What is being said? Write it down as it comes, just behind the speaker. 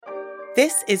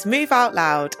This is Move Out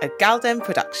Loud, a Galden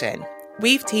production.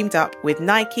 We've teamed up with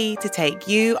Nike to take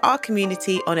you, our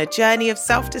community, on a journey of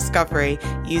self-discovery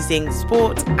using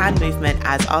sport and movement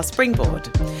as our springboard.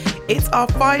 It's our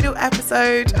final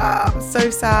episode. I'm so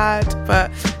sad,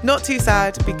 but not too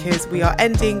sad because we are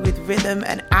ending with rhythm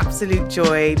and absolute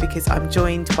joy because I'm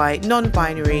joined by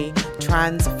non-binary,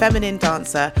 trans, feminine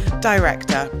dancer,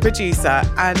 director, producer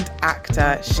and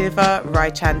actor Shiva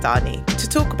Raichandani to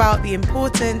talk about the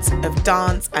importance of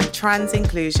dance and trans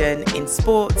inclusion in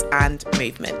sport and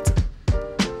movement.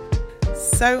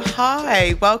 So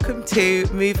hi, welcome to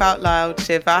Move Out Loud,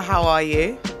 Shiva. How are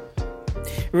you?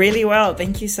 Really well.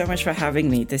 Thank you so much for having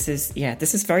me. This is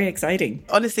very exciting.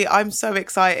 Honestly, I'm so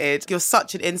excited. You're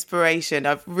such an inspiration.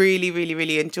 I've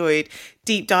really enjoyed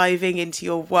deep diving into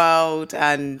your world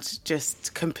and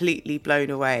just completely blown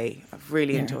away. I've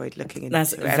really enjoyed looking into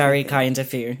That's everything. Very kind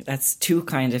of you. That's too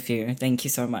kind of you. Thank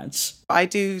you so much. I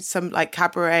do some like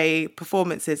cabaret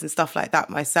performances and stuff like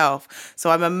that myself. So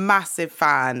I'm a massive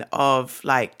fan of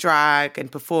like drag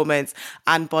and performance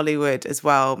and Bollywood as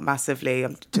well, massily.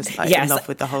 I'm just like in love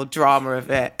with the whole drama of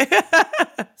it.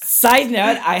 Side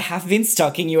note, I have been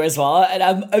stalking you as well and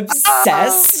I'm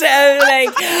obsessed. Oh,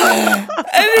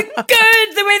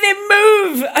 good, the way they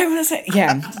move. I want to say,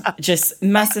 just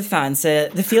massive fan. So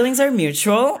the feelings are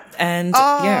mutual and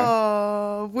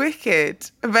wicked.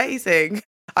 Amazing.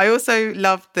 I also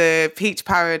loved the Peach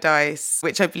Paradise,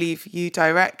 which I believe you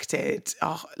directed.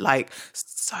 Oh, like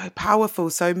so powerful,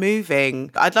 so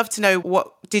moving. I'd love to know,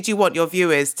 what did you want your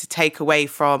viewers to take away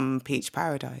from Peach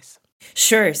Paradise?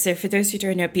 Sure. So for those who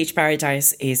don't know, Peach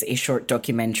Paradise is a short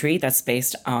documentary that's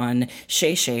based on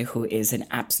Shay, who is an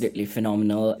absolutely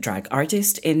phenomenal drag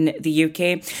artist in the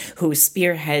UK, who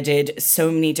spearheaded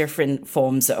so many different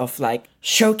forms of like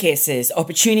showcases,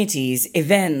 opportunities,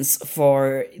 events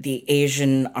for the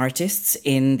Asian artists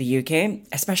in the UK,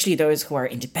 especially those who are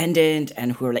independent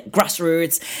and who are like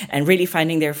grassroots and really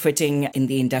finding their footing in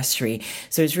the industry.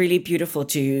 So it's really beautiful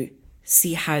to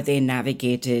see how they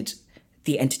navigated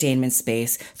the entertainment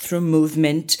space through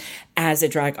movement as a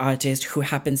drag artist who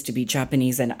happens to be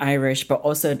Japanese and Irish, but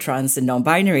also trans and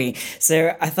non-binary.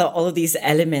 So I thought all of these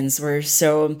elements were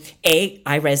so, I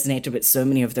resonated with so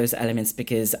many of those elements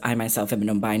because I myself am a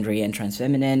non-binary and trans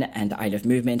feminine and I love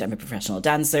movement. I'm a professional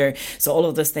dancer. So all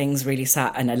of those things really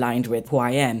sat and aligned with who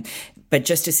I am. But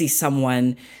just to see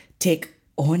someone take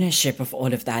ownership of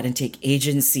all of that and take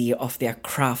agency of their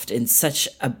craft in such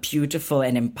a beautiful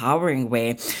and empowering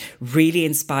way really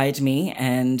inspired me.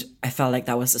 And I felt like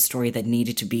that was a story that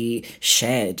needed to be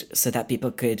shared so that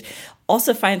people could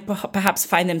also perhaps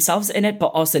find themselves in it, but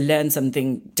also learn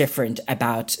something different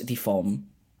about the form.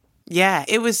 Yeah,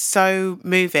 it was so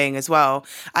moving as well.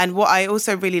 And what I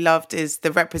also really loved is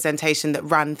the representation that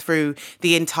ran through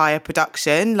the entire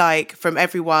production, like from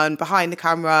everyone behind the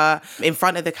camera, in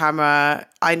front of the camera.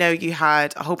 I know you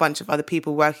had a whole bunch of other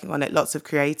people working on it, lots of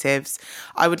creatives.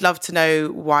 I would love to know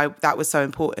why that was so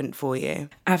important for you.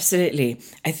 Absolutely.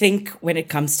 I think when it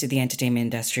comes to the entertainment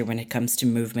industry, when it comes to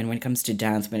movement, when it comes to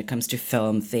dance, when it comes to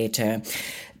film, theatre,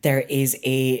 there is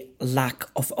a lack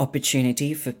of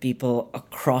opportunity for people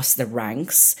across the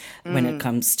ranks when it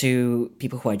comes to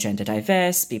people who are gender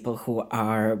diverse, people who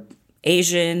are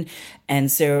Asian. And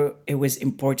so it was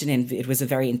important and it was a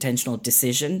very intentional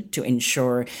decision to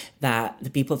ensure that the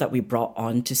people that we brought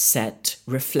on to set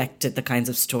reflected the kinds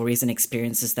of stories and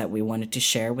experiences that we wanted to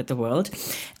share with the world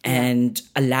and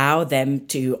allow them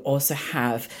to also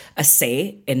have a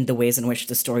say in the ways in which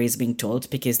the story is being told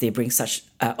because they bring such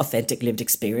authentic lived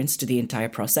experience to the entire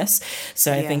process.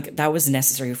 So I think that was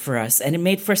necessary for us. And it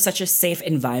made for such a safe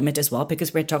environment as well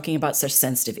because we're talking about such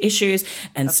sensitive issues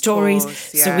and stories.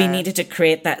 So we needed to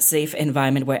create that safe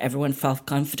environment where everyone felt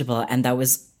comfortable, and that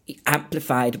was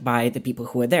amplified by the people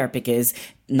who were there because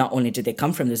not only did they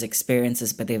come from those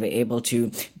experiences, but they were able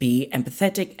to be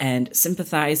empathetic and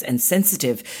sympathize and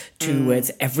sensitive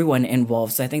towards everyone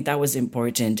involved. So I think that was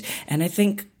important. And I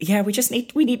think,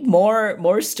 we need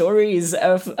more stories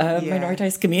of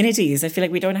minoritized communities. I feel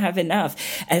like we don't have enough,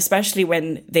 especially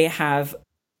when they have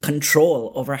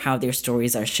control over how their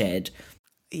stories are shared.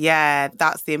 Yeah,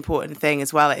 that's the important thing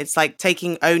as well. It's like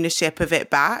taking ownership of it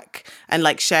back and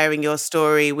like sharing your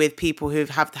story with people who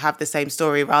have the same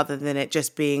story rather than it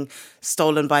just being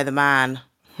stolen by the man.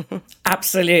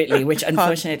 Absolutely, which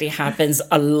unfortunately happens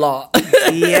a lot.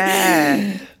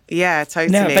 Yeah,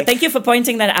 totally. No, but thank you for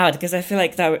pointing that out because I feel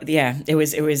like that, it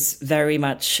was very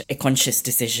much a conscious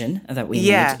decision that we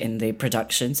made in the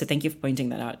production. So thank you for pointing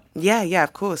that out. Yeah,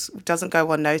 of course. It doesn't go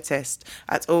unnoticed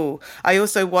at all. I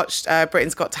also watched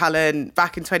Britain's Got Talent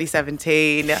back in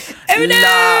 2017. Oh,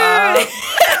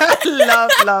 no!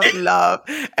 Love, love, love.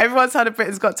 Everyone's had a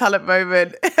Britain's Got Talent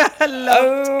moment. I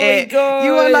loved it. God.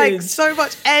 You were like so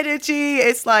much energy.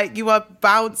 It's like you are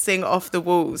bouncing off the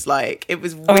walls. Like it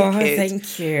was wicked. Oh,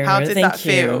 thank you. How did that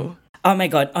feel? Oh my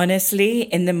God. Honestly,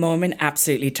 in the moment,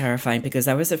 absolutely terrifying, because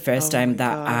that was the first time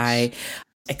that I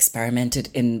experimented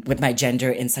with my gender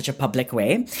in such a public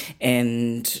way.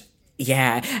 And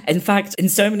yeah, in fact, in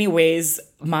so many ways,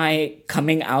 my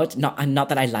coming out, not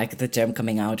that I like the term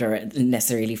coming out or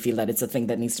necessarily feel that it's a thing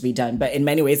that needs to be done, but in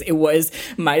many ways it was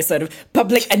my sort of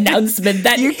public announcement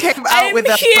that you came out with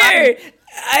here.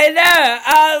 I know.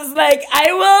 I was like,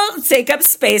 I will take up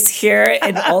space here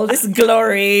in all this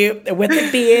glory with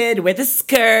a beard, with a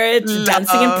skirt,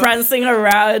 dancing and prancing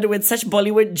around with such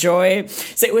Bollywood joy.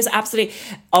 So it was absolutely,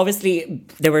 obviously,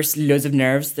 there were loads of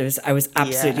nerves. I was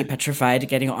absolutely petrified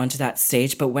getting onto that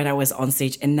stage. But when I was on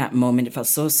stage in that moment, it felt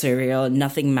so surreal.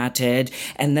 Nothing mattered.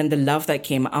 And then the love that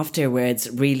came afterwards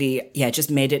really,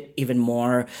 just made it even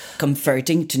more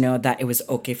comforting to know that it was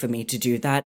okay for me to do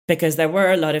that. Because there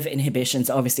were a lot of inhibitions.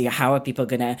 Obviously, how are people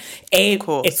gonna?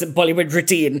 It's a Bollywood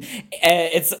routine.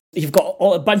 You've got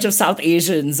a bunch of South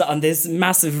Asians on this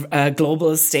massive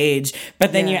global stage,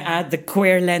 but then you add the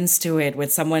queer lens to it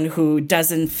with someone who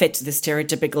doesn't fit the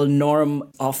stereotypical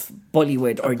norm of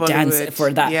Bollywood or dance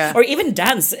for that, or even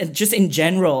dance, just in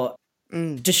general.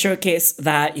 To showcase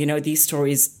that, these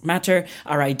stories matter,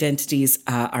 our identities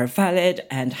are valid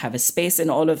and have a space in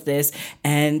all of this,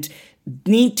 and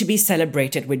need to be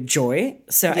celebrated with joy.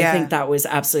 So I think that was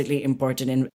absolutely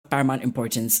important and paramount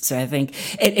importance. So I think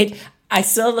I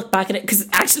still look back at it because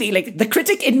actually, like, the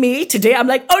critic in me today, I'm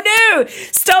like, oh no,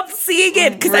 stop seeing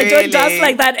it, because I don't dance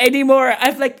like that anymore.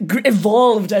 I've like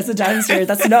evolved as a dancer.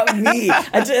 That's not me.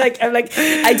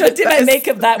 I don't do my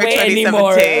makeup that way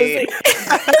anymore.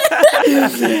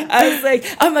 I was like,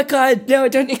 oh my God, no,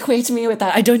 don't equate me with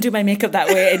that. I don't do my makeup that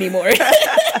way anymore.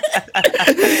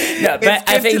 No, but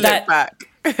I think that back.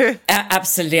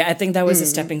 Absolutely. I think that was a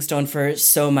stepping stone for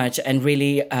so much, and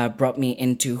really brought me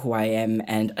into who I am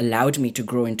and allowed me to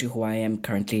grow into who I am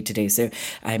currently today. So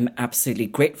I'm absolutely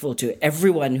grateful to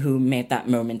everyone who made that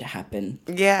moment happen.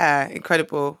 Yeah,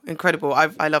 incredible.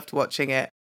 I loved watching it.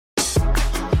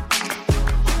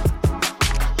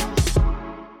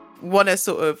 Want to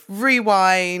sort of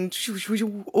rewind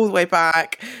all the way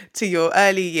back to your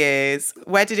early years.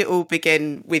 Where did it all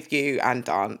begin with you and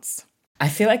dance? I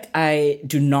feel like I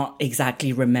do not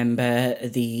exactly remember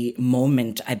the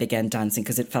moment I began dancing,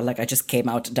 because it felt like I just came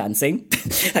out dancing.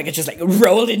 Like I just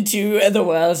rolled into the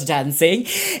world dancing.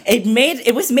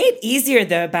 It was made easier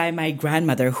though by my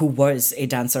grandmother, who was a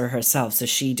dancer herself. So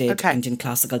she did Indian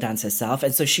classical dance herself.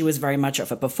 And so she was very much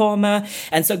of a performer.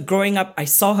 And so growing up, I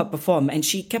saw her perform, and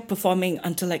she kept performing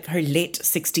until her late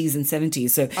 60s and 70s.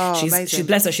 So she's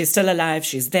blessed her. She's still alive.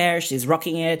 She's there. She's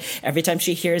rocking it. Every time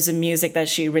she hears the music that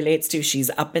she relates to, she's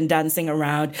up and dancing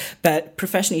around. But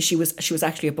professionally, she was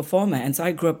actually a performer. And so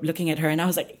I grew up looking at her, and I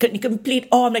was like, complete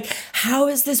awe. I'm like, how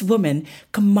is this woman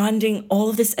commanding all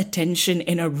of this attention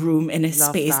in a room, in a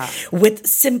space, with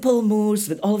simple moves,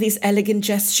 with all these elegant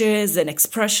gestures and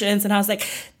expressions? And I was like,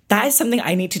 that is something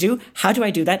I need to do. How do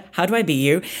I do that? How do I be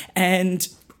you? And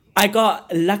I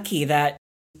got lucky that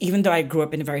even though I grew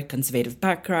up in a very conservative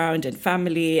background and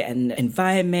family and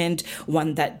environment,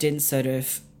 one that didn't sort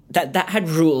of that had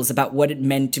rules about what it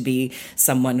meant to be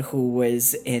someone who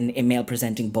was in a male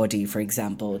presenting body, for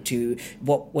example, to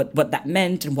what that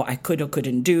meant and what I could or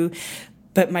couldn't do.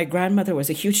 But my grandmother was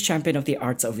a huge champion of the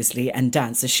arts, obviously, and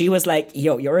dance. So she was like,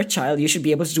 yo, you're a child. You should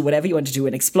be able to do whatever you want to do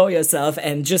and explore yourself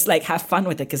and just have fun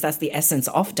with it, because that's the essence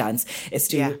of dance, is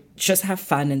to just have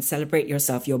fun and celebrate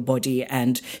yourself, your body,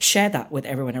 and share that with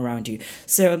everyone around you.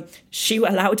 So she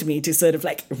allowed me to sort of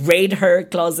raid her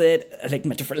closet,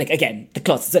 again, the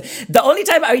closet. So the only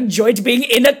time I enjoyed being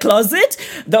in a closet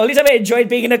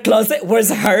was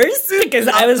hers, because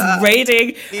I was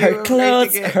raiding her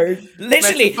clothes,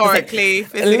 literally.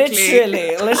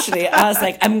 Literally. I was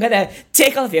like, I'm going to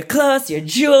take all of your clothes, your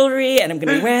jewelry, and I'm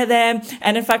going to wear them.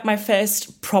 And in fact, my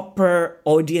first proper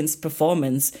audience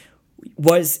performance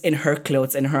was in her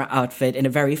clothes, in her outfit, in a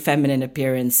very feminine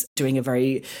appearance, doing a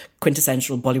very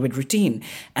quintessential Bollywood routine.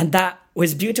 And that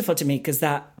was beautiful to me, because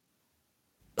that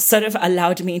sort of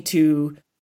allowed me to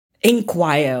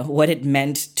inquire what it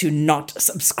meant to not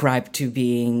subscribe to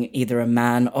being either a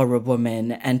man or a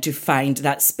woman, and to find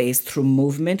that space through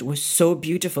movement was so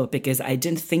beautiful, because I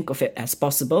didn't think of it as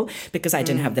possible, because I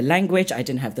didn't have the language, I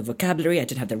didn't have the vocabulary, I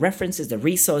didn't have the references, the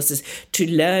resources to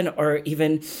learn or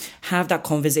even have that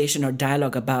conversation or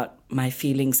dialogue about my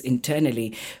feelings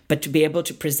internally. But to be able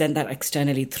to present that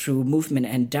externally through movement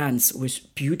and dance was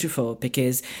beautiful,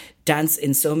 because dance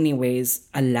in so many ways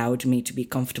allowed me to be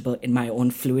comfortable in my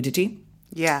own fluidity.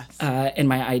 Yes. In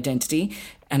my identity.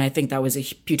 And I think that was a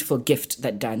beautiful gift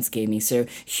that dance gave me. So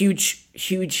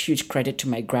huge credit to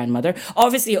my grandmother.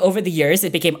 Obviously, over the years,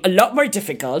 it became a lot more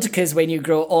difficult because when you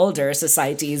grow older,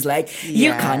 society is like,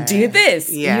 you can't do this.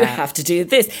 Yeah. You have to do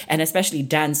this. And especially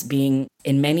dance being,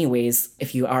 in many ways,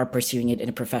 if you are pursuing it in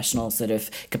a professional sort of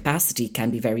capacity, can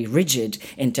be very rigid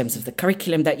in terms of the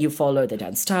curriculum that you follow, the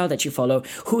dance style that you follow,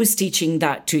 who's teaching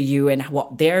that to you and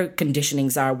what their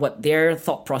conditionings are, what their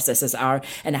thought processes are,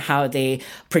 and how they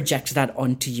project that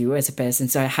onto you as a person.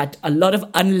 So I had a lot of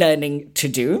unlearning to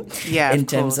do in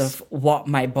terms of what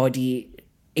my body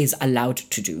is allowed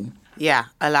to do. Yeah,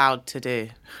 allowed to do.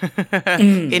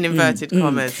 In inverted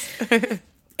commas.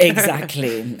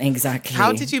 Exactly.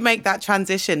 How did you make that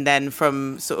transition then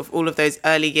from sort of all of those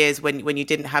early years when you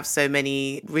didn't have so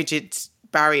many rigid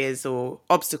barriers or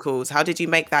obstacles? How did you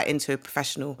make that into a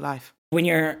professional life? When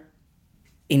you're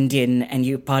Indian and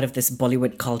you're part of this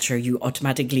Bollywood culture, you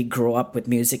automatically grow up with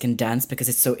music and dance because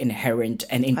it's so inherent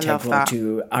and integral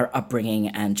to our upbringing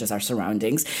and just our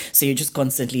surroundings. So you're just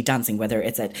constantly dancing, whether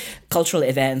it's at cultural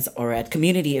events or at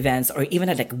community events or even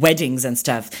at like weddings and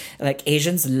stuff. Like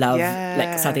Asians love,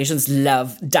 like South Asians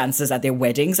love dances at their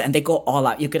weddings and they go all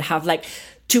out. You could have like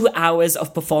 2 hours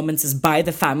of performances by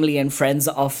the family and friends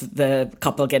of the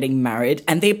couple getting married,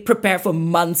 and they prepare for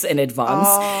months in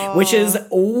advance, which is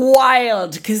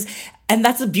wild. And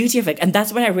that's the beauty of it. And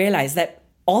that's when I realized that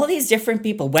all these different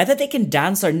people, whether they can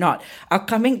dance or not, are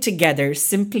coming together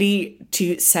simply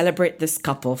to celebrate this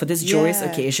couple for this joyous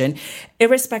occasion,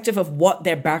 irrespective of what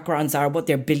their backgrounds are, what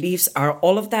their beliefs are.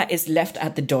 All of that is left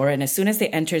at the door. And as soon as they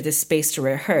enter this space to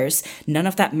rehearse, none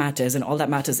of that matters. And all that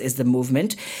matters is the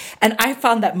movement. And I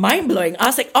found that mind-blowing. I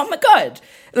was like, oh my God,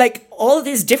 like all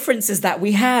these differences that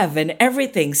we have and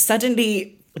everything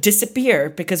suddenly disappear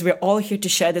because we're all here to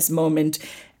share this moment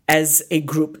as a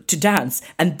group to dance.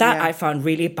 And that I found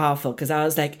really powerful because I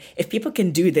was like, if people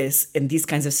can do this in these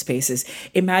kinds of spaces,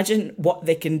 imagine what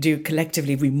they can do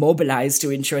collectively. We mobilize to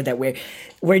ensure that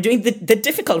we're doing the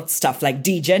difficult stuff like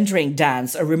degendering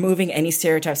dance or removing any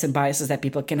stereotypes and biases that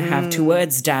people can have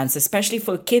towards dance, especially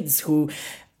for kids who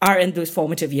are in those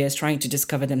formative years trying to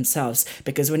discover themselves.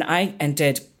 Because when I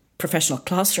entered professional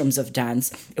classrooms of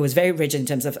dance, it was very rigid in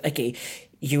terms of, okay,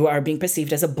 you are being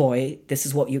perceived as a boy. This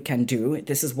is what you can do.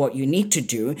 This is what you need to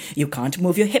do. You can't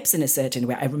move your hips in a certain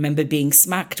way. I remember being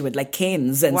smacked with like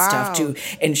canes and stuff to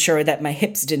ensure that my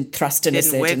hips didn't thrust in a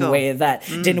certain way that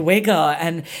didn't wiggle.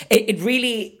 And it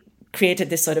really created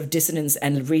this sort of dissonance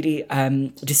and really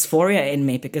dysphoria in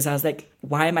me because I was like,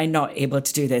 why am I not able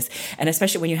to do this? And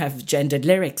especially when you have gendered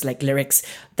lyrics, like lyrics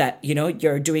that, you know,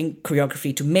 you're doing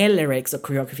choreography to male lyrics or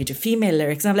choreography to female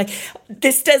lyrics. And I'm like,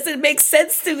 this doesn't make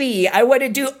sense to me. I want to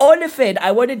do all of it. I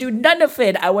want to do none of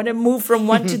it. I want to move from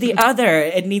one to the other.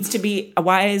 It needs to be,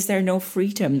 why is there no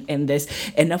freedom in this,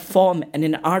 in a form and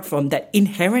in an art form that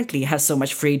inherently has so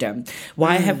much freedom?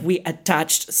 Why have we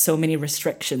attached so many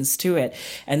restrictions to it?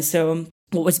 And so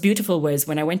what was beautiful was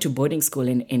when I went to boarding school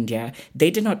in India, they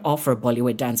did not offer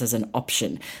Bollywood dance as an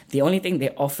option. The only thing they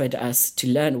offered us to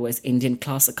learn was Indian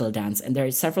classical dance. And there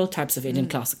are several types of Indian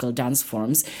classical dance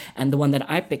forms. And the one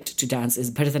that I picked to dance is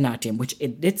Bharatanatyam, which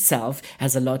in itself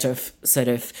has a lot of sort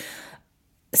of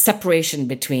separation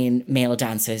between male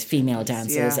dancers, female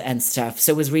dancers and stuff.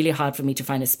 So it was really hard for me to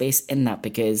find a space in that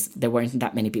because there weren't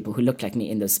that many people who looked like me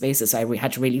in those spaces. So I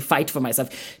had to really fight for myself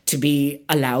to be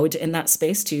allowed in that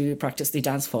space to practice the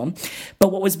dance form.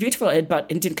 But what was beautiful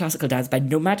about Indian classical dance, but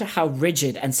no matter how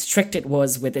rigid and strict it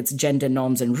was with its gender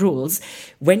norms and rules,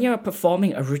 when you're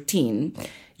performing a routine,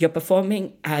 you're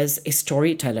performing as a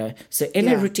storyteller. So in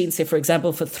a routine, say, for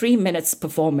example, for 3 minutes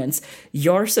performance,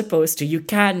 you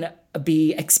can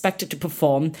be expected to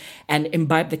perform and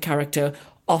imbibe the character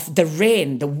of the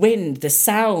rain, the wind, the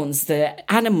sounds,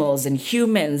 the animals and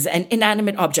humans and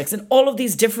inanimate objects and all of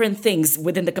these different things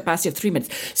within the capacity of 3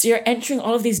 minutes. So you're entering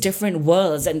all of these different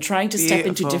worlds and trying to step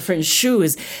into different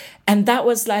shoes. And that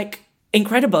was like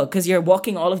incredible because you're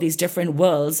walking all of these different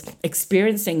worlds,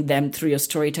 experiencing them through your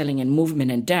storytelling and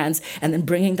movement and dance, and then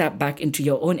bringing that back into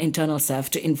your own internal self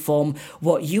to inform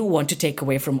what you want to take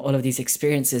away from all of these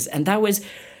experiences. And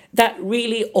that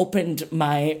really opened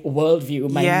my worldview,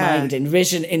 my mind and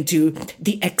vision into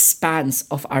the expanse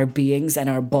of our beings and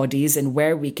our bodies and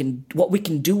what we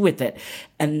can do with it.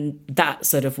 And that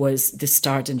sort of was the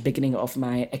start and beginning of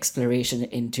my exploration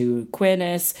into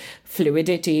queerness,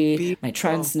 fluidity, my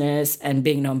transness, and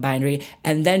being non-binary,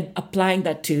 and then applying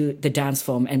that to the dance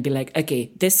form and be like,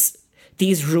 okay,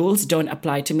 these rules don't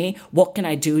apply to me. What can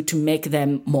I do to make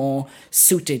them more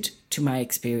suited to my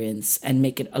experience and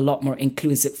make it a lot more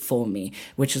inclusive for me,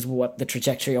 which is what the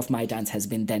trajectory of my dance has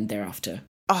been then thereafter.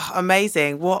 Oh,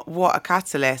 amazing. What a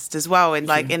catalyst as well. And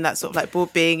like in that sort of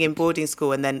like being in boarding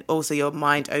school and then also your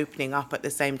mind opening up at the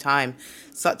same time.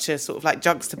 Such a sort of like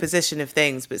juxtaposition of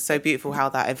things, but so beautiful how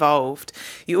that evolved.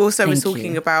 You also were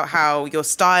talking about how your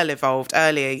style evolved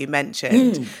earlier, you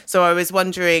mentioned. So I was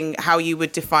wondering how you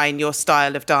would define your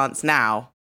style of dance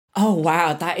now. Oh,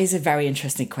 wow. That is a very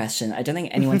interesting question. I don't think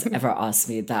anyone's ever asked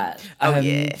me that.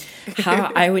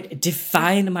 How I would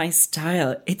define my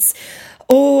style. It's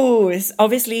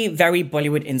obviously very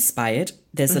Bollywood inspired.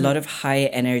 There's a lot of high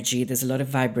energy. There's a lot of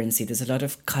vibrancy. There's a lot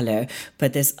of color,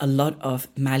 but there's a lot of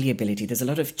malleability. There's a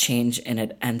lot of change in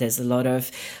it. And there's a lot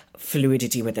of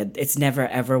fluidity with it. It's never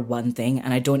ever one thing.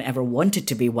 And I don't ever want it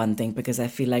to be one thing because I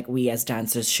feel like we as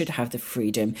dancers should have the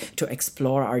freedom to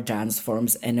explore our dance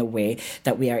forms in a way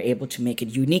that we are able to make it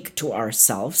unique to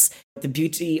ourselves. The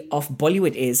beauty of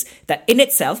Bollywood is that in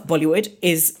itself, Bollywood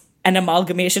is an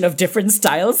amalgamation of different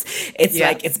styles. It's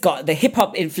like, it's got the hip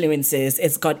hop influences,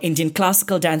 it's got Indian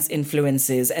classical dance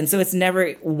influences. And so it's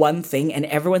never one thing, and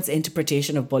everyone's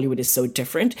interpretation of Bollywood is so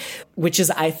different, which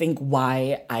is, I think,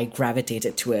 why I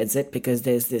gravitated towards it, because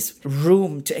there's this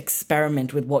room to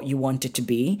experiment with what you want it to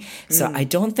be. So I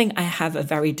don't think I have a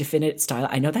very definite style.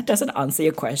 I know that doesn't answer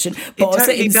your question, but also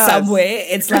totally in some way,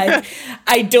 it's like,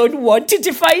 I don't want to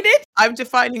define it. I'm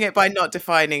defining it by not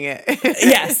defining it.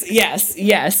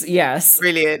 Yes.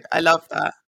 Brilliant. I love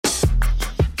that.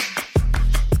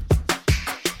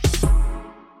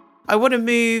 I want to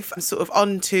move sort of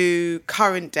on to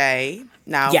current day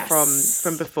now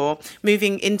from before,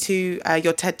 moving into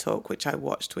your TED Talk, which I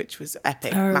watched, which was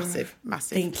epic, massive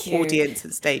audience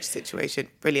and stage situation.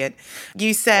 Brilliant.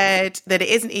 You said that it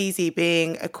isn't easy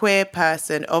being a queer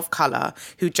person of colour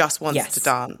who just wants to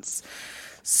dance.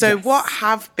 So what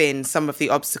have been some of the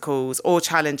obstacles or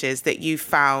challenges that you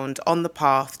found on the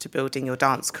path to building your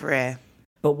dance career?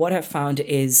 But what I've found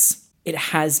is it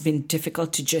has been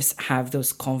difficult to just have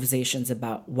those conversations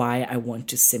about why I want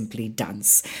to simply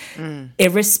dance.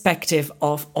 Irrespective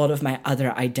of all of my other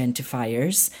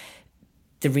identifiers,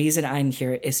 the reason I'm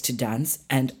here is to dance,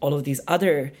 and all of these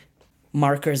other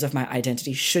markers of my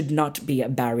identity should not be a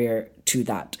barrier to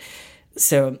that.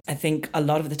 So I think a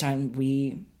lot of the time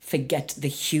we forget the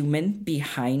human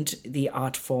behind the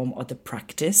art form or the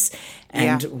practice,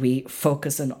 and we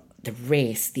focus on the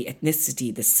race, the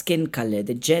ethnicity, the skin color,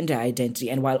 the gender identity.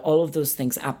 And while all of those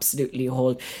things absolutely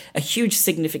hold a huge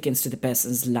significance to the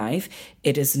person's life,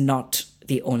 it is not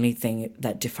the only thing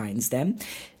that defines them.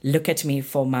 Look at me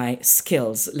for my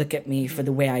skills. Look at me for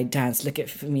the way I dance. Look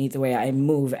at me the way I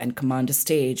move and command a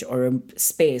stage or a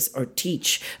space or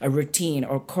teach a routine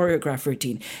or choreograph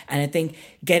routine. And I think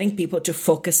getting people to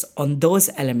focus on those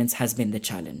elements has been the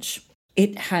challenge.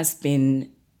 It has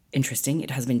been interesting.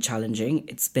 It has been challenging.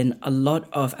 It's been a lot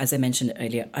of, as I mentioned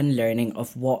earlier, unlearning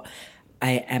of what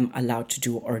I am allowed to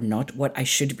do or not, what I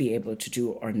should be able to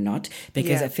do or not,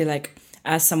 because I feel like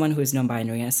as someone who is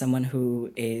non-binary, as someone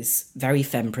who is very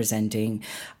femme-presenting,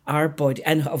 our body,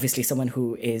 and obviously someone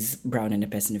who is brown and a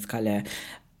person of color,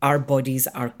 our bodies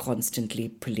are constantly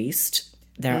policed.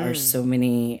 There are so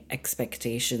many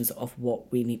expectations of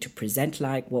what we need to present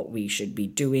like, what we should be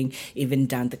doing, even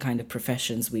down the kind of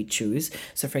professions we choose.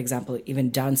 So, for example, even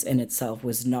dance in itself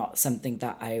was not something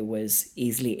that I was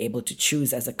easily able to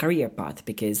choose as a career path,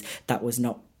 because that was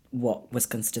not what was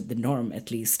considered the norm, at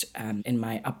least in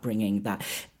my upbringing, that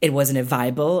it wasn't a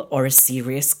viable or a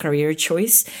serious career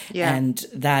choice. And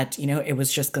that, you know, it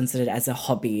was just considered as a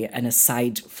hobby and a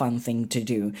side fun thing to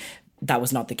do. That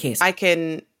was not the case. I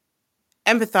can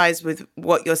empathize with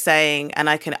what you're saying, and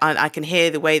I can hear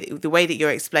the way that you're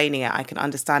explaining it. I can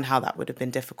understand how that would have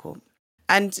been difficult.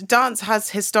 And dance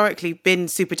has historically been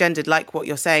super gendered, like what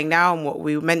you're saying now and what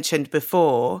we mentioned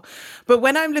before. But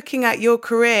when I'm looking at your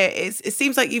career, it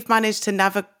seems like you've managed to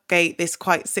navigate this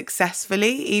quite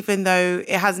successfully, even though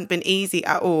it hasn't been easy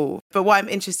at all. But what I'm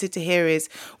interested to hear is,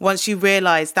 once you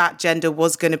realised that gender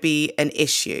was going to be an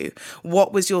issue,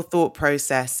 what was your thought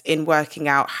process in working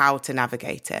out how to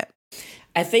navigate it?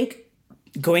 I think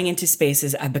going into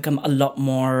spaces, I've become a lot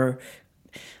more,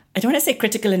 I don't want to say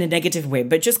critical in a negative way,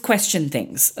 but just question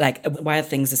things, like why are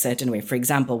things a certain way? For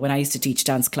example, when I used to teach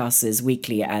dance classes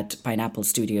weekly at Pineapple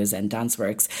Studios and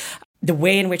Danceworks, the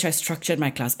way in which I structured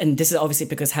my class, and this is obviously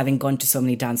because having gone to so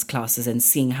many dance classes and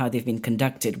seeing how they've been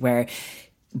conducted, where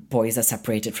boys are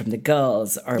separated from the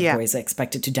girls, or boys are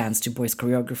expected to dance to boys'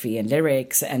 choreography and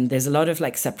lyrics, and there's a lot of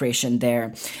like separation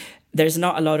there. there's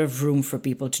not a lot of room for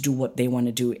people to do what they want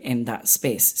to do in that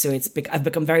space. So I've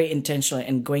become very intentional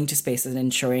in going to spaces and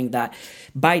ensuring that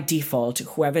by default,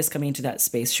 whoever is coming into that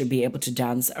space should be able to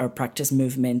dance or practice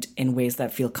movement in ways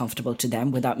that feel comfortable to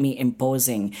them without me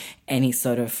imposing any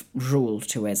sort of rule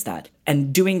towards that.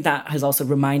 And doing that has also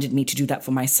reminded me to do that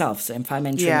for myself. So if I'm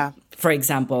entering, for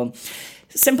example,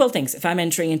 simple things, if I'm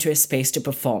entering into a space to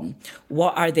perform,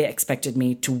 what are they expected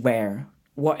me to wear?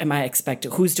 What am I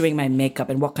expected? Who's doing my makeup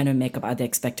and what kind of makeup are they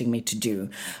expecting me to do?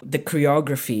 The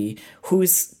choreography,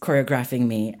 who's choreographing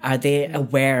me? Are they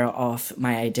aware of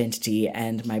my identity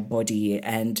and my body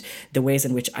and the ways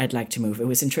in which I'd like to move? It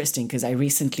was interesting because I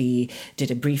recently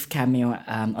did a brief cameo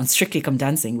on Strictly Come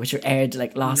Dancing, which aired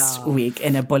like last week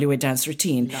in a Bollywood dance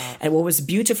routine. And what was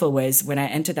beautiful was when I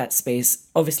entered that space,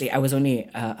 obviously I was only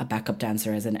a backup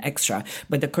dancer as an extra,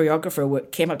 but the choreographer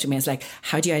came up to me and was like,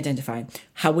 how do you identify?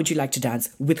 How would you like to dance?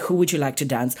 With who would you like to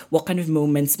dance? What kind of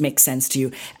movements make sense to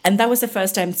you? And that was the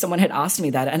first time someone had asked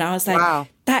me that. And I was like, wow,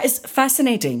 that is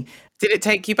fascinating. Did it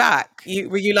take you back?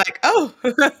 Were you like, oh?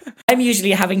 I'm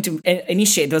usually having to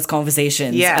initiate those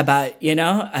conversations about,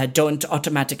 don't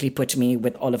automatically put me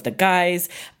with all of the guys.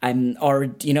 I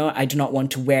do not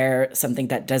want to wear something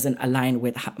that doesn't align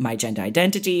with my gender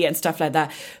identity and stuff like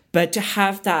that. But to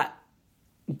have that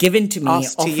given to me,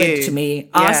 offered to me,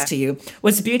 asked to you,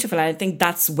 was beautiful. And I think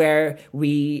that's where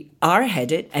we are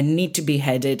headed and need to be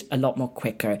headed a lot more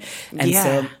quicker.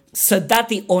 And so that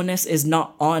the onus is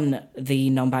not on the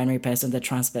non-binary person, the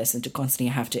trans person, to constantly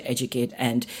have to educate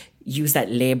and use that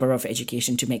labor of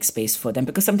education to make space for them.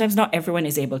 Because sometimes not everyone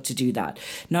is able to do that.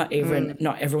 Not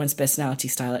everyone's personality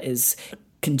style is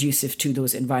conducive to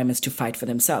those environments to fight for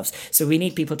themselves. So we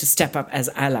need people to step up as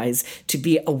allies, to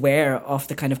be aware of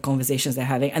the kind of conversations they're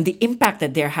having and the impact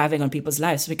that they're having on people's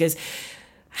lives. Because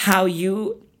how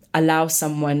you allow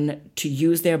someone to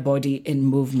use their body in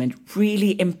movement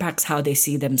really impacts how they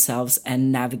see themselves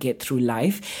and navigate through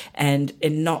life. And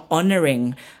in not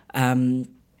honoring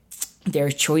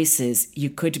their choices, you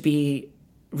could be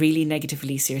really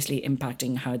negatively, seriously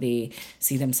impacting how they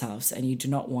see themselves. And you do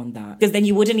not want that, because then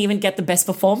you wouldn't even get the best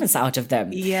performance out of them.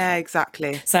 Yeah,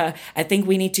 exactly. So I think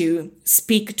we need to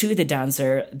speak to the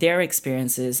dancer, their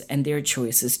experiences and their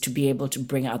choices to be able to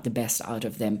bring out the best out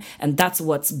of them. And that's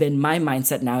what's been my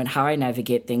mindset now and how I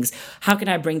navigate things. How can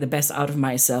I bring the best out of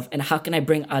myself? And how can I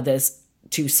bring others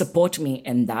to support me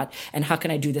in that? And how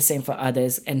can I do the same for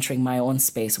others entering my own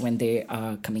space when they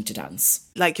are coming to dance?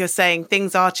 Like you're saying,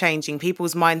 things are changing.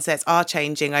 People's mindsets are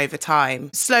changing over time,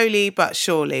 slowly but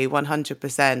surely,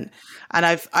 100%. And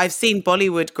I've seen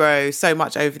Bollywood grow so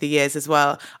much over the years as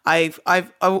well. I've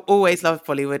always loved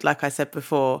Bollywood, like I said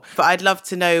before. But I'd love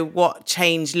to know what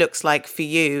change looks like for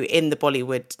you in the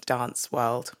Bollywood dance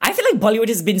world. I feel like Bollywood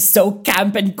has been so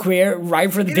camp and queer right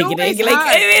from the beginning.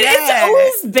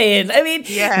 It's always been.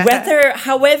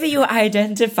 However you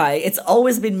identify, it's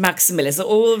always been maximalist. It's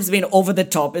always been over the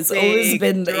top. It's always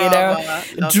been,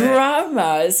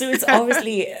 drama. So it's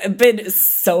obviously been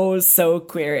so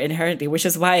queer inherently, which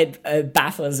is why it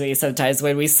baffles me sometimes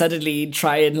when we suddenly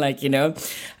try and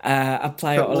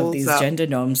apply all of these gender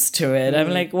norms to it.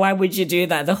 I'm like, why would you do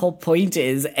that? The whole point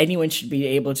is anyone should be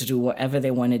able to do whatever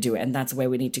they want to do. And that's where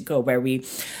we need to go, where we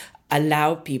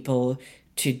allow people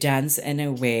to dance in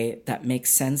a way that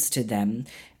makes sense to them.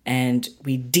 And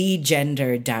we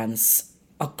de-gender dance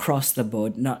across the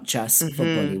board, not just for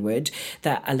Bollywood,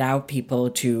 that allow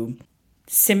people to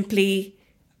simply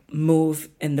move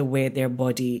in the way their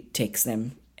body takes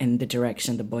them, in the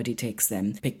direction the body takes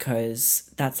them,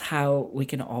 because that's how we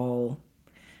can all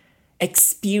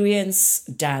experience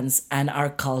dance and our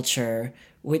culture,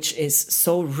 which is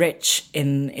so rich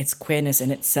in its queerness in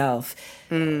itself,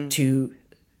 to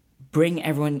bring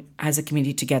everyone as a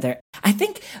community together. I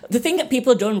think the thing that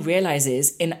people don't realize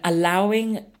is in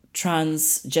allowing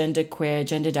transgender, queer,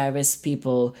 gender diverse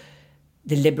people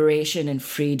the liberation and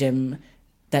freedom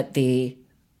that they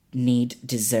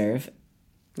deserve,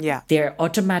 they're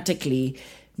automatically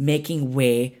making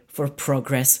way for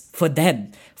progress for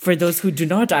them, for those who do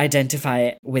not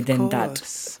identify within that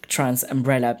trans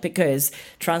umbrella, because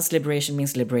trans liberation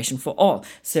means liberation for all.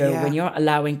 So when you're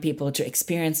allowing people to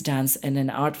experience dance in an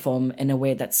art form in a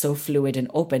way that's so fluid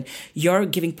and open, you're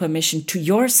giving permission to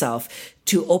yourself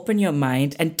to open your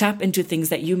mind and tap into things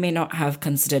that you may not have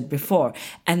considered before,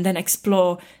 and then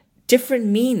explore different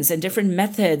means and different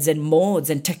methods and modes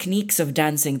and techniques of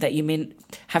dancing that you may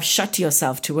have shut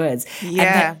yourself towards. And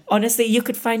that, honestly, you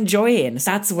could find joy in.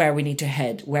 That's where we need to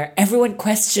head, where everyone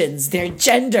questions their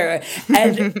gender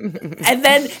and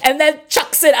then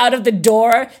chucks it out of the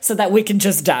door so that we can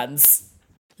just dance.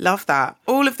 Love that.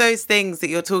 All of those things that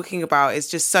you're talking about is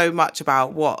just so much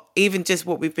about what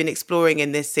we've been exploring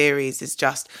in this series is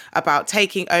just about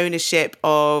taking ownership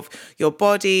of your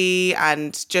body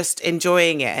and just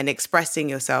enjoying it and expressing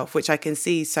yourself, which I can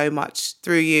see so much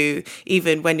through you,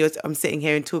 even when I'm sitting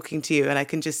here and talking to you, and I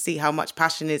can just see how much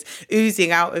passion is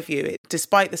oozing out of you.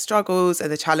 Despite the struggles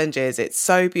and the challenges, it's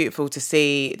so beautiful to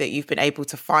see that you've been able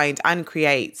to find and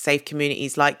create safe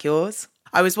communities like yours.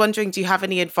 I was wondering, do you have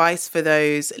any advice for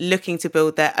those looking to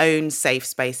build their own safe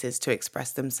spaces to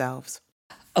express themselves?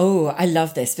 Oh, I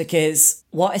love this, because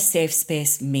what a safe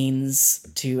space means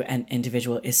to an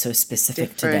individual is so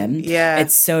specific to them. Yeah.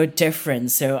 It's so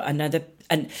different. So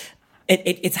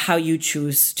it's how you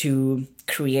choose to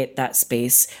create that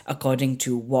space according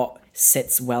to what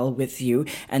sits well with you.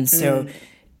 And so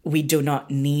we do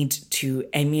not need to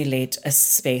emulate a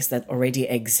space that already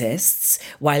exists.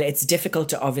 While it's difficult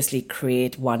to obviously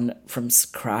create one from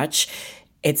scratch,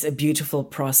 it's a beautiful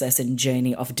process and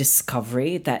journey of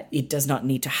discovery that it does not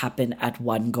need to happen at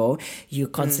one go. You're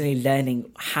constantly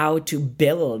learning how to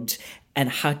build and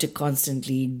how to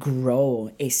constantly grow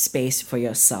a space for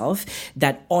yourself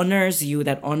that honors you,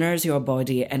 that honors your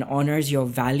body and honors your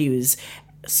values,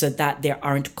 so that they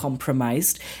aren't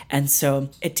compromised. And so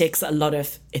it takes a lot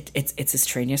of, it's a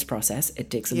strenuous process.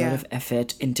 It takes a lot of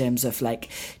effort in terms of like,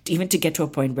 even to get to a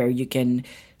point where you can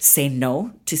say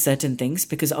no to certain things,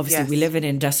 because obviously we live in an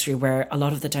industry where a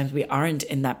lot of the times we aren't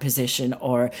in that position,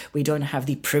 or we don't have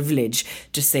the privilege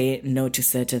to say no to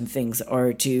certain things,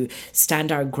 or to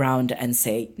stand our ground and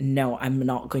say, no, I'm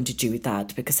not going to do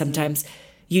that. Because sometimes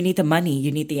you need the money,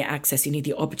 you need the access, you need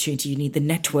the opportunity, you need the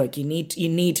network, you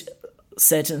need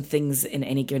certain things in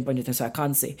any given point of time. So I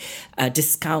can't say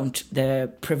discount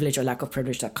the privilege or lack of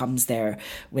privilege that comes there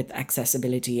with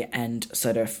accessibility and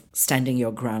sort of standing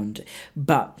your ground.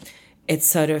 But it's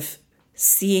sort of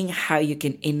seeing how you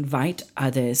can invite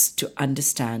others to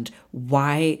understand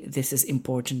why this is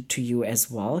important to you as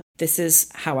well. This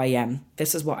is how I am.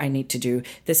 This is what I need to do.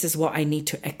 This is what I need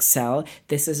to excel.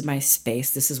 This is my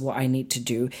space. This is what I need to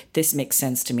do. This makes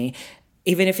sense to me.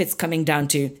 Even if it's coming down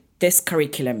to this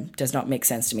curriculum does not make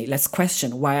sense to me. Let's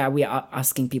question, why are we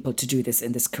asking people to do this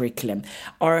in this curriculum?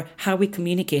 Or how are we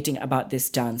communicating about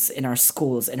this dance in our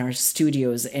schools, in our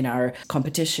studios, in our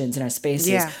competitions, in our spaces?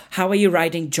 Yeah. How are you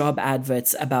writing job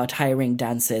adverts about hiring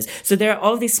dancers? So there are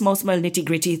all these small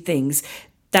nitty-gritty things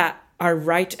that are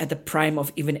right at the prime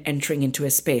of even entering into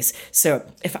a space. So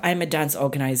if I'm a dance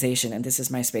organization and this is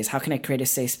my space, how can I create a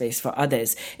safe space for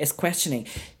others? It's questioning,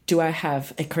 do I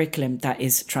have a curriculum that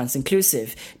is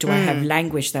trans-inclusive? Do I have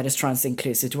language that is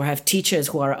trans-inclusive? Do I have teachers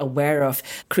who are aware of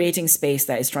creating space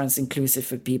that is trans-inclusive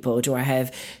for people? Do I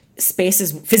have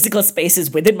spaces, physical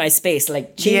spaces within my space,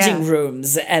 like changing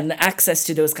rooms and access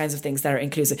to those kinds of things that are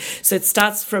inclusive? So it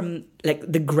starts from like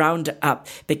the ground up,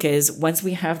 because once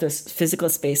we have those physical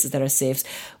spaces that are safe,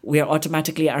 we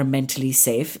are mentally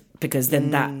safe, because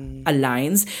then that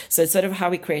aligns. So it's sort of how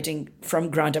we're creating from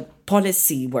ground up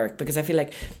policy work, because I feel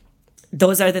like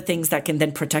those are the things that can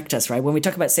then protect us, right? When we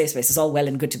talk about safe space, it's all well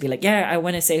and good to be like, yeah, I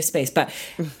want a safe space, but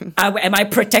am I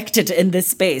protected in this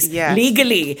space? Yes.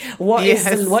 Legally? What is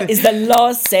the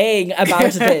law saying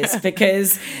about this?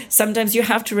 Because sometimes you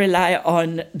have to rely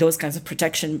on those kinds of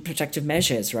protective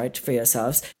measures, right, for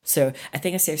yourselves. So I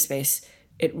think a safe space,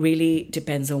 it really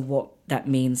depends on what that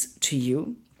means to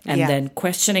you. And then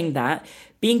questioning that,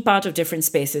 being part of different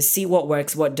spaces, see what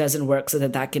works, what doesn't work, so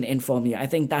that can inform you. I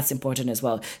think that's important as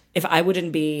well. If I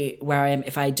wouldn't be where I am,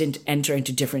 if I didn't enter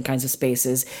into different kinds of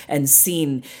spaces and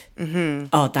seen,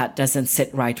 oh, that doesn't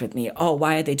sit right with me. Oh,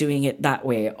 why are they doing it that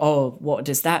way? Oh, what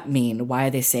does that mean? Why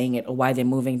are they saying it? Or why are they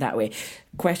moving that way?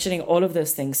 Questioning all of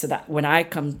those things so that when I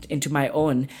come into my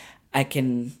own, I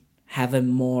can have a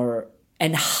more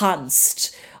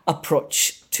enhanced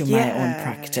approach to my own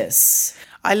practice.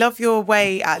 I love your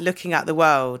way at looking at the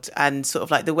world, and sort of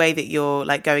like the way that you're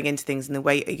like going into things and the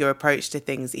way your approach to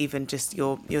things, even just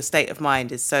your state of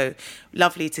mind is so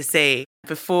lovely to see.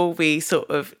 Before we sort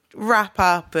of wrap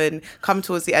up and come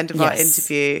towards the end of our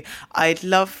interview, I'd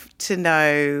love to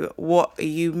know, what are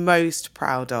you most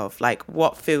proud of? Like,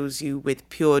 what fills you with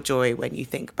pure joy when you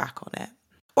think back on it?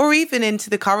 Or even into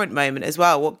the current moment as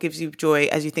well. What gives you joy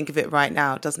as you think of it right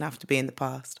now? It doesn't have to be in the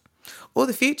past or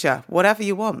the future, whatever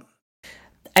you want.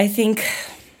 I think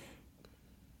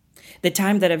the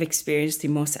time that I've experienced the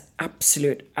most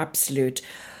absolute,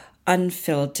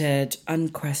 unfiltered,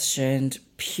 unquestioned,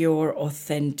 pure,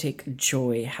 authentic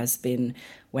joy has been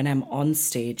when I'm on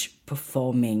stage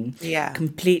performing,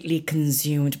 completely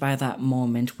consumed by that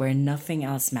moment where nothing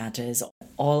else matters.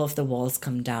 All of the walls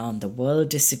come down, the world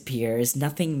disappears,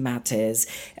 nothing matters,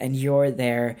 and you're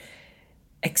there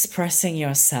expressing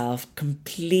yourself,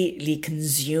 completely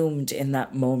consumed in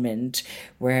that moment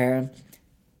where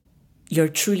you're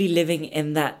truly living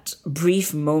in that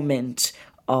brief moment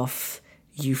of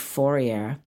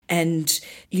euphoria, and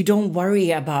you don't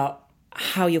worry about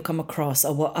how you come across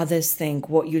or what others think,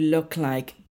 what you look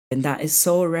like. And that is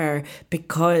so rare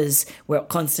because we're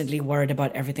constantly worried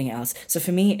about everything else. So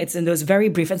for me, it's in those very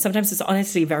brief, and sometimes it's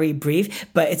honestly very brief,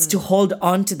 but it's to hold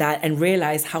on to that and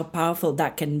realize how powerful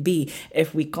that can be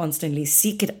if we constantly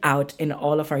seek it out in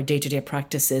all of our day-to-day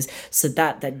practices, so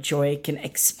that that joy can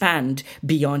expand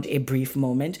beyond a brief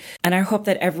moment. And I hope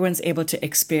that everyone's able to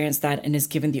experience that and is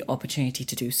given the opportunity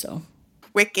to do so.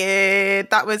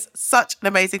 Wicked. That was such an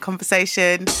amazing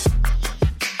conversation.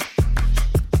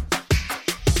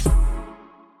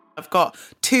 I've got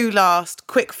two last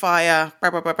quick fire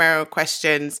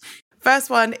questions. First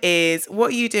one is,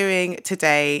 what are you doing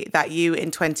today that you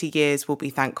in 20 years will be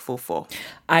thankful for?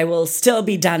 I will still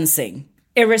be dancing,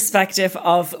 irrespective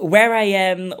of where I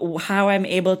am, how I'm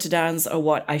able to dance, or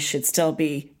what. I should still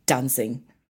be dancing.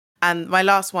 And my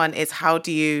last one is, how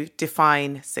do you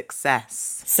define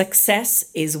success? Success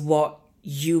is what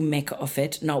you make of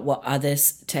it, not what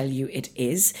others tell you it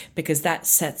is, because that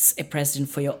sets a precedent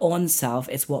for your own self.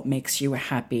 It's what makes you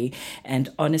happy. And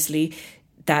honestly,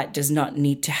 that does not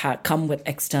need to come with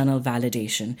external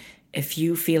validation. If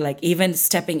you feel like even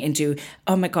stepping into,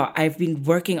 oh my God, I've been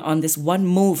working on this one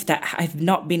move that I've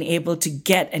not been able to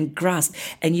get and grasp,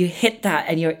 and you hit that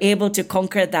and you're able to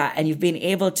conquer that and you've been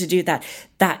able to do that,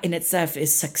 that in itself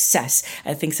is success.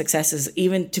 I think success is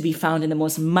even to be found in the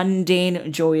most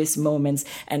mundane, joyous moments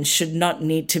and should not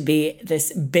need to be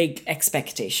this big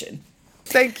expectation.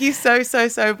 Thank you so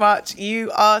much. You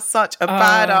are such a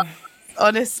badass.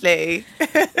 Honestly.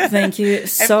 Thank you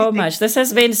so much. This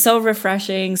has been so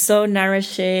refreshing, so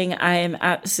nourishing. I am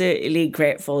absolutely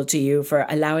grateful to you for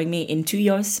allowing me into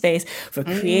your space, for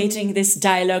creating this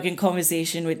dialogue and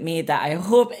conversation with me that I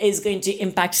hope is going to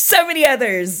impact so many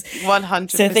others. 100%.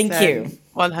 So thank you.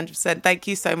 100%. Thank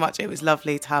you so much. It was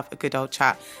lovely to have a good old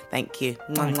chat. Thank you.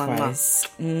 Likewise.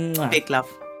 Big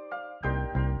love.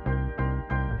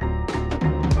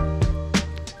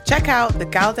 Check out the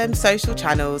Galdem social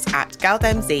channels at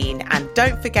Galdem Zine, and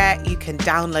don't forget you can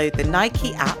download the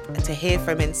Nike app to hear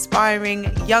from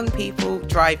inspiring young people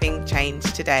driving change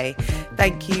today.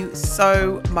 Thank you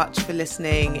so much for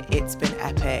listening. It's been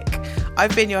epic.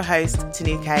 I've been your host,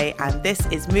 Tanuke, and this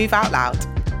is Move Out Loud.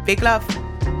 Big love.